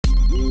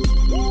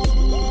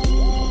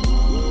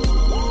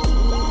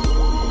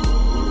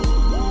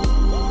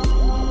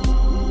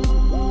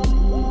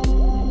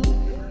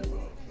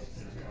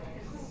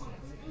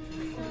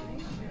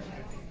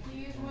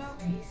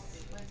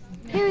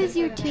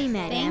tea,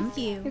 madam. Thank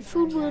you. Your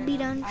food will be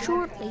done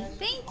shortly.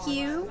 Thank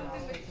you.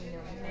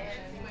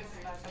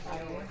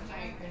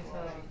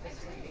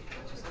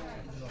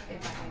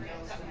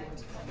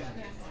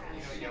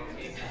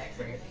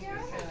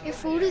 Your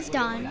food is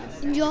done.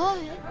 Enjoy.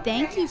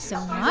 Thank you so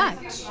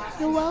much.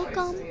 You're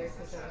welcome.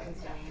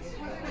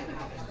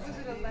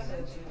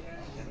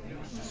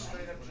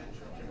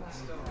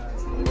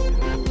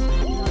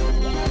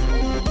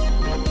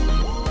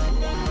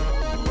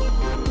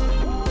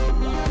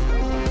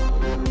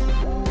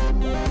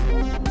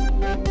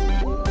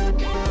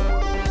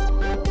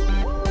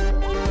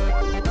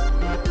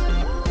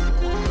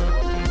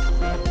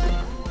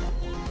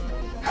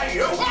 Hey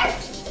you!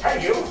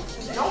 Hey you!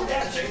 No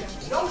dancing,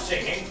 no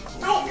singing,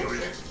 no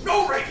music,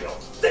 no radio.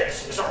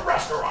 This is a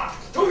restaurant.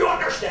 Do you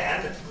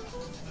understand?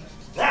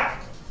 Now,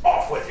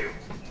 off with you.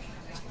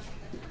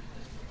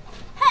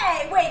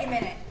 Hey, wait a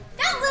minute.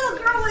 That little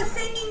girl was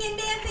singing and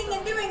dancing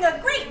and doing a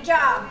great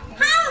job.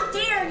 How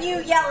dare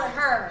you yell at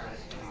her?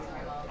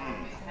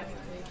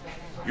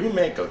 You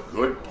make a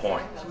good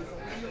point.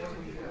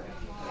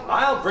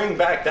 I'll bring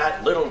back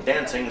that little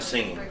dancing,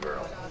 singing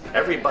girl.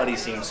 Everybody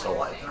seems to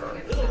like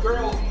her. Little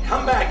girl,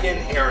 come back in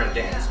here and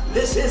dance.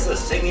 This is a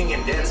singing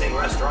and dancing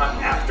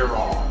restaurant after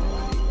all.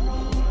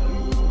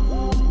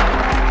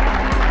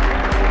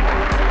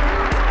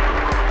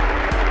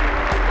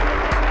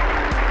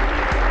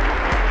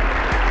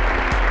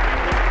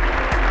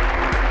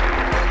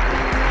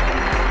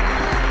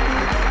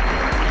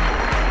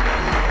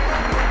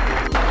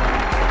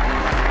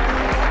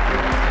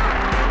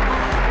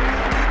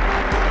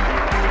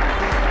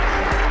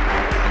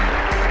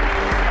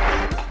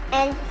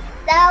 And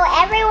so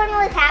everyone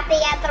was happy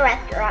at the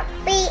restaurant.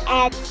 The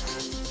end.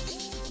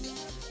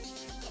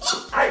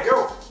 Hey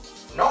you!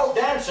 No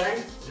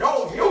dancing,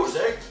 no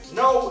music,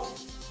 no...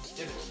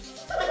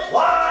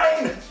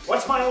 Line!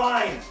 What's my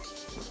line?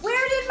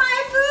 Where did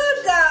my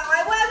food go?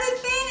 I wasn't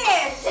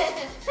finished.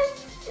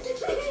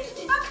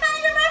 What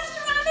kind of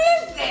restaurant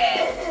is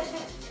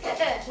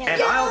this?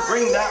 And I'll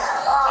bring that...